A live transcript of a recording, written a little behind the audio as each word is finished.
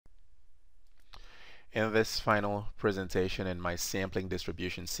In this final presentation in my sampling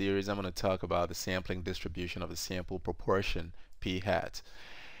distribution series, I'm going to talk about the sampling distribution of the sample proportion p hat.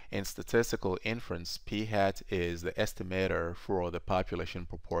 In statistical inference, p hat is the estimator for the population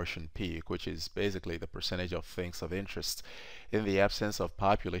proportion p, which is basically the percentage of things of interest. In the absence of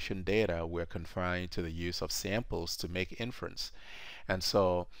population data, we're confined to the use of samples to make inference. And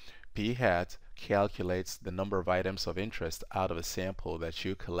so p hat calculates the number of items of interest out of a sample that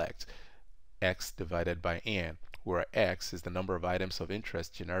you collect, x divided by n, where x is the number of items of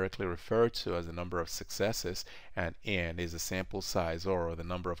interest generically referred to as the number of successes, and n is the sample size or the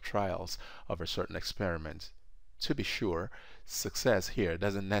number of trials of a certain experiment. To be sure, success here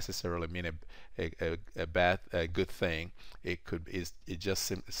doesn't necessarily mean a good thing. It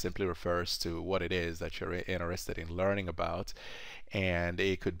just simply refers to what it is that you're interested in learning about, and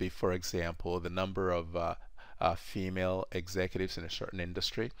it could be, for example, the number of female executives in a certain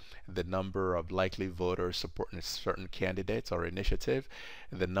industry, the number of likely voters supporting a certain candidate or initiative,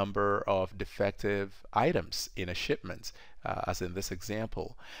 the number of defective items in a shipment, as in this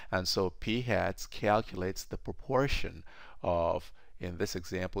example. And so p hat calculates the proportion of, in this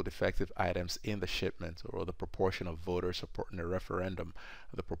example, defective items in the shipment, or the proportion of voters supporting a referendum,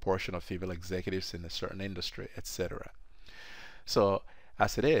 the proportion of female executives in a certain industry, etc. So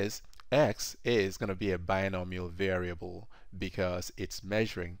as it is, x is going to be a binomial variable because it's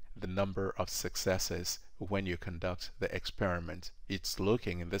measuring the number of successes when you conduct the experiment. It's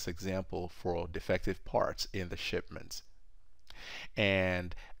looking, in this example, for defective parts in the shipment.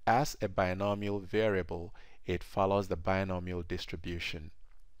 And as a binomial variable, it follows the binomial distribution.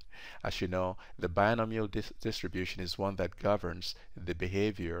 As you know, the binomial distribution is one that governs the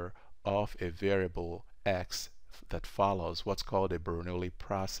behavior of a variable x that follows what's called a Bernoulli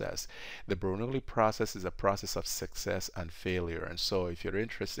process. The Bernoulli process is a process of success and failure, and so if you're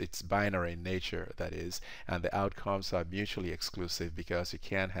interested, it's binary in nature, that is, and the outcomes are mutually exclusive because you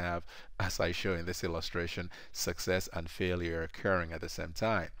can't have, as I show in this illustration, success and failure occurring at the same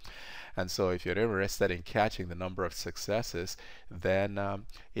time. And so if you're interested in catching the number of successes, then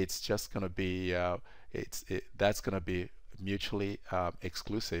it's just going to be that's going to be mutually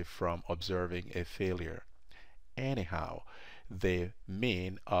exclusive from observing a failure. Anyhow, the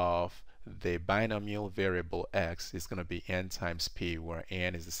mean of the binomial variable x is going to be n times p, where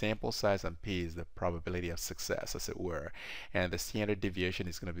n is the sample size and p is the probability of success, as it were. And the standard deviation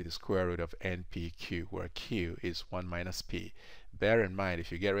is going to be the square root of npq, where q is 1 minus p. Bear in mind,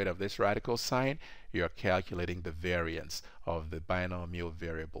 if you get rid of this radical sign, you're calculating the variance of the binomial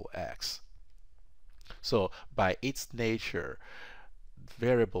variable x. So by its nature,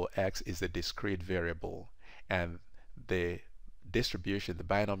 variable x is a discrete variable, and the distribution, the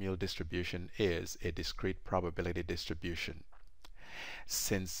binomial distribution, is a discrete probability distribution.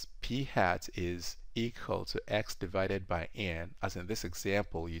 Since p hat is equal to x divided by n, as in this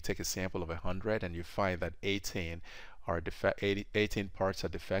example, you take a sample of 100 and you find that 18 parts are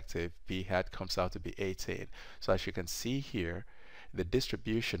defective, p hat comes out to be 18. So as you can see here, the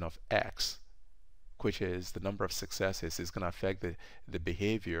distribution of x, which is the number of successes, is going to affect the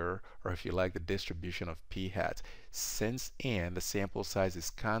behavior, or if you like, the distribution of p hat. Since n, the sample size, is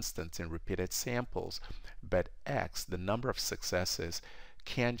constant in repeated samples, but x, the number of successes,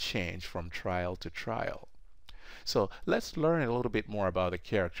 can change from trial to trial. So let's learn a little bit more about the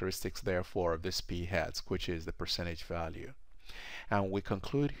characteristics, therefore, of this p hat, which is the percentage value. And we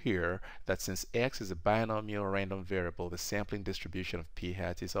conclude here that since x is a binomial random variable, the sampling distribution of p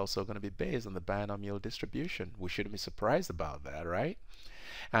hat is also going to be based on the binomial distribution. We shouldn't be surprised about that, right?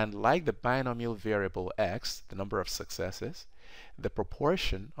 And like the binomial variable x, the number of successes, the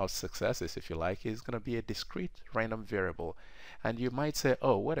proportion of successes, if you like, is going to be a discrete random variable. And you might say,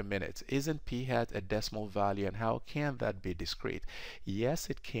 oh, wait a minute, isn't p hat a decimal value, and how can that be discrete? Yes,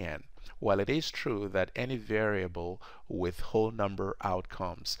 it can. While it is true that any variable with whole number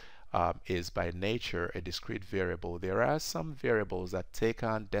outcomes is by nature a discrete variable, there are some variables that take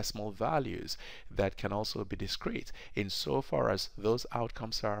on decimal values that can also be discrete insofar as those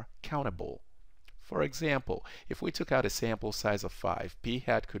outcomes are countable. For example, if we took out a sample size of 5, p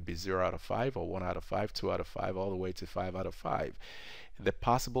hat could be 0 out of 5, or 1 out of 5, 2 out of 5, all the way to 5 out of 5. The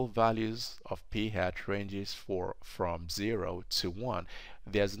possible values of p hat ranges from 0 to 1.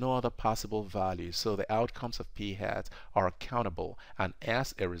 There's no other possible value, so the outcomes of p hat are countable, and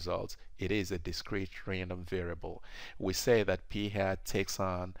as a result, it is a discrete random variable. We say that p hat takes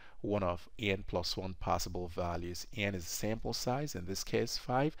on one of n plus 1 possible values. N is the sample size, in this case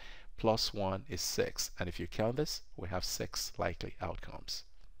 5, plus 1 is 6. And if you count this, we have 6 likely outcomes.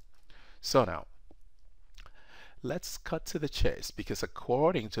 So now, let's cut to the chase, because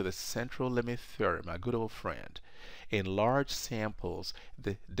according to the central limit theorem, my good old friend, in large samples,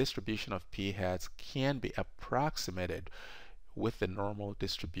 the distribution of p-hats can be approximated with the normal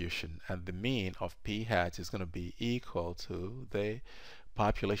distribution, and the mean of p-hats is going to be equal to the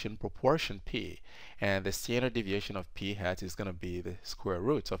population proportion p, and the standard deviation of p-hat is going to be the square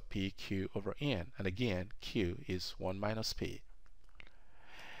root of pq over n, and again q is 1 minus p.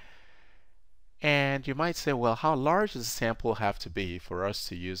 And you might say, well, how large does the sample have to be for us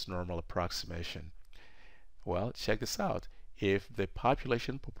to use normal approximation? Well, check this out. If the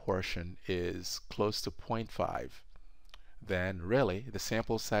population proportion is close to 0.5, then really the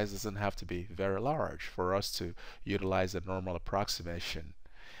sample size doesn't have to be very large for us to utilize a normal approximation.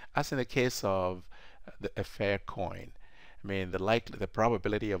 As in the case of a fair coin, I mean, the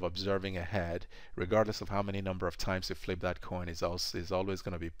probability of observing a head, regardless of how many number of times you flip that coin, is always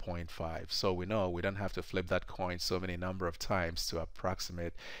going to be 0.5. So we know we don't have to flip that coin so many number of times to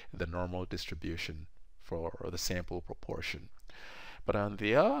approximate the normal distribution for the sample proportion. But on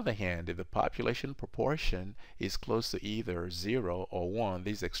the other hand, if the population proportion is close to either 0 or 1,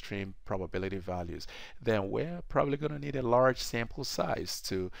 these extreme probability values, then we're probably going to need a large sample size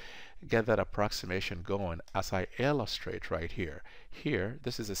to get that approximation going, as I illustrate right here. Here,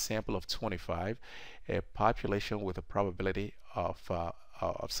 this is a sample of 25, a population with a probability of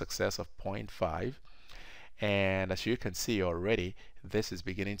success of 0.5. And as you can see already, this is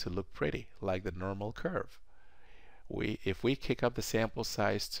beginning to look pretty like the normal curve. If we kick up the sample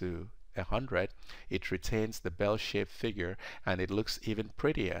size to 100, it retains the bell-shaped figure, and it looks even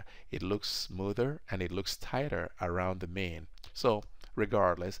prettier. It looks smoother and it looks tighter around the mean. So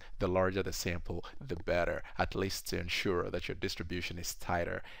regardless, the larger the sample, the better, at least to ensure that your distribution is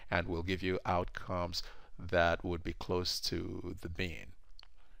tighter and will give you outcomes that would be close to the mean.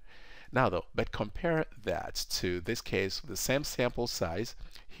 Now though, but compare that to this case, the same sample size.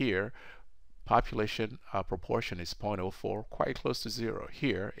 Here, population proportion is 0.04, quite close to 0.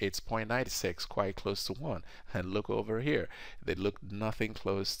 Here it's 0.96, quite close to 1. And look over here, they look nothing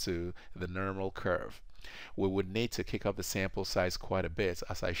close to the normal curve. We would need to kick up the sample size quite a bit,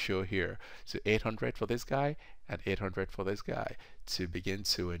 as I show here, to 800 for this guy and 800 for this guy, to begin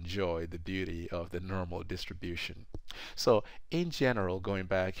to enjoy the beauty of the normal distribution. So in general, going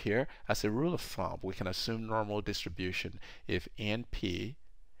back here, as a rule of thumb, we can assume normal distribution if NP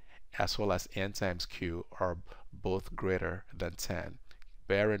as well as n times q are both greater than 10.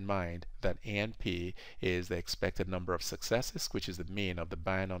 Bear in mind that NP is the expected number of successes, which is the mean of the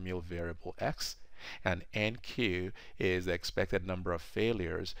binomial variable x, and NQ is the expected number of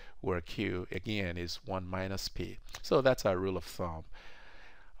failures, where q again is 1 minus p. So that's our rule of thumb.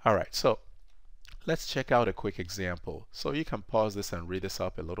 Alright, so let's check out a quick example. So you can pause this and read this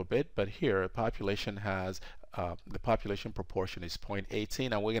up a little bit, but here population has the population proportion is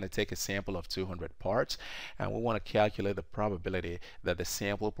 0.18, and we're going to take a sample of 200 parts, and we want to calculate the probability that the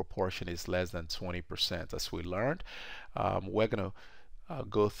sample proportion is less than 20%. As we learned, we're going to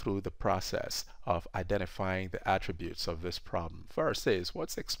go through the process of identifying the attributes of this problem. First is,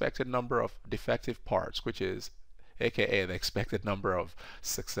 what's the expected number of defective parts, which is aka the expected number of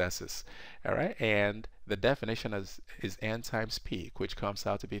successes. All right, and the definition is n times p, which comes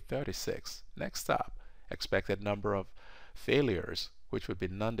out to be 36. Next up, expected number of failures, which would be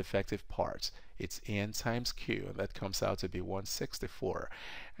non-defective parts. It's n times q, and that comes out to be 164.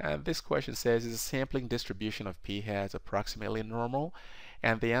 And this question says, is the sampling distribution of p-hats approximately normal?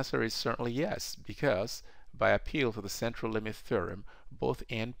 And the answer is certainly yes, because by appeal to the central limit theorem, both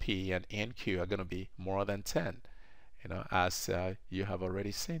np and nq are going to be more than 10, as you have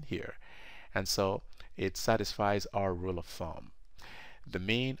already seen here. And so it satisfies our rule of thumb. The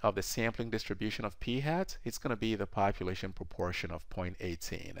mean of the sampling distribution of p-hat, it's going to be the population proportion of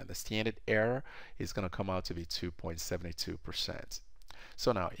 0.18, and the standard error is going to come out to be 2.72%.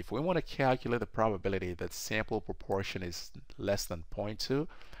 So now, if we want to calculate the probability that sample proportion is less than 0.2,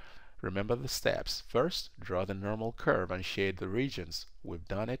 remember the steps. First, draw the normal curve and shade the regions. We've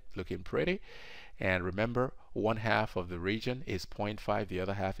done it, looking pretty. And remember, 1/2 of the region is 0.5, the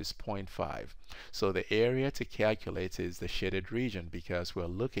other half is 0.5. So the area to calculate is the shaded region, because we're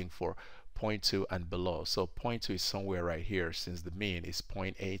looking for 0.2 and below. So 0.2 is somewhere right here, since the mean is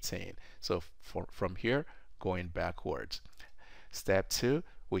 0.18. So from here, going backwards. Step 2,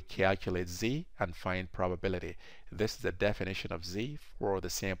 we calculate z and find probability. This is the definition of z for the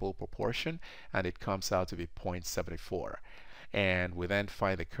sample proportion, and it comes out to be 0.74. And we then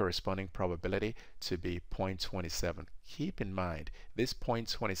find the corresponding probability to be 0.27. Keep in mind, this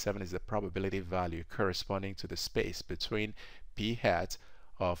 0.27 is the probability value corresponding to the space between p-hat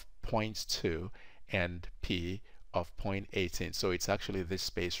of 0.2 and p of 0.18. So it's actually this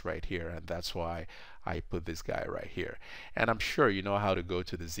space right here, and that's why I put this guy right here. And I'm sure you know how to go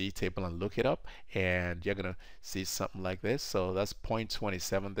to the Z table and look it up, and you're gonna see something like this. So that's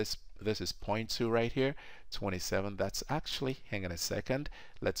 0.27. This is 0.2 right here. 27. That's actually, hang on a second.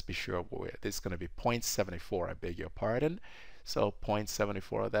 Let's be sure this is gonna be 0.74. I beg your pardon. So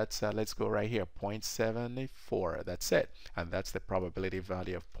 0.74, that's let's go right here, 0.74, that's it. And that's the probability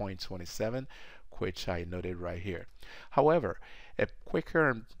value of 0.27, which I noted right here. However, a quicker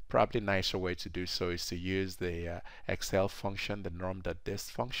and probably nicer way to do so is to use the Excel function, the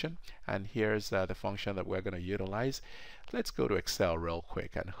norm.dist function. And here's the function that we're going to utilize. Let's go to Excel real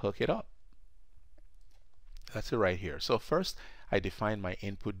quick and hook it up. That's it right here. So first, I define my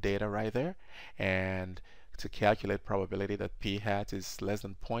input data right there, and to calculate probability that p hat is less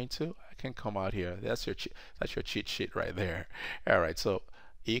than 0.2, I can come out here. That's your cheat sheet right there. All right, so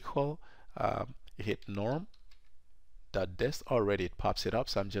equal, you hit norm.dist. Already it pops it up,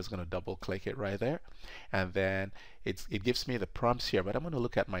 so I'm just going to double click it right there, and then it gives me the prompts here, but I'm going to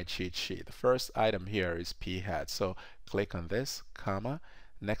look at my cheat sheet. The first item here is p hat, so click on this, comma.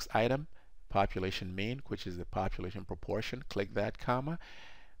 Next item, population mean, which is the population proportion. Click that, comma.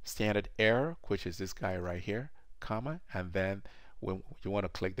 Standard error, which is this guy right here, comma, and then when you want to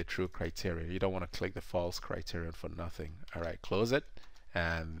click the true criterion. You don't want to click the false criterion for nothing. All right, close it,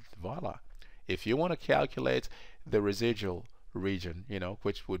 and voila. If you want to calculate the residual region, you know,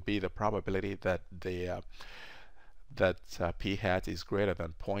 which would be the probability that the p hat is greater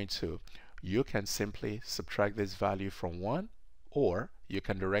than 0.2, you can simply subtract this value from 1, or you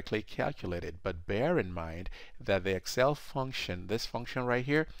can directly calculate it. But bear in mind that the Excel function, this function right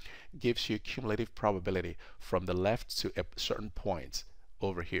here, gives you cumulative probability from the left to a certain point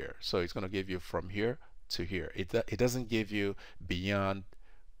over here. So it's going to give you from here to here. It doesn't give you beyond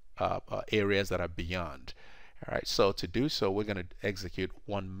areas that are beyond. All right, so to do so, we're going to execute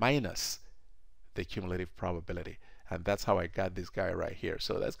 1 minus the cumulative probability. And that's how I got this guy right here.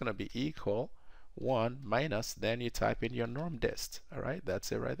 So that's going to be equal 1 minus, then you type in your norm dist. All right, that's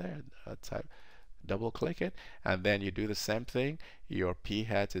it right there. Double click it, and then you do the same thing. Your p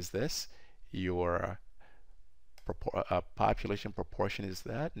hat is this, your population proportion is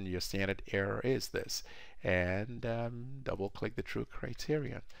that, and your standard error is this. And double click the true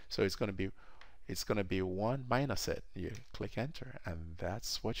criterion. So it's going to be 1 minus it. You click enter, and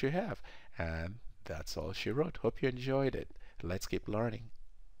that's what you have. And that's all she wrote. Hope you enjoyed it. Let's keep learning.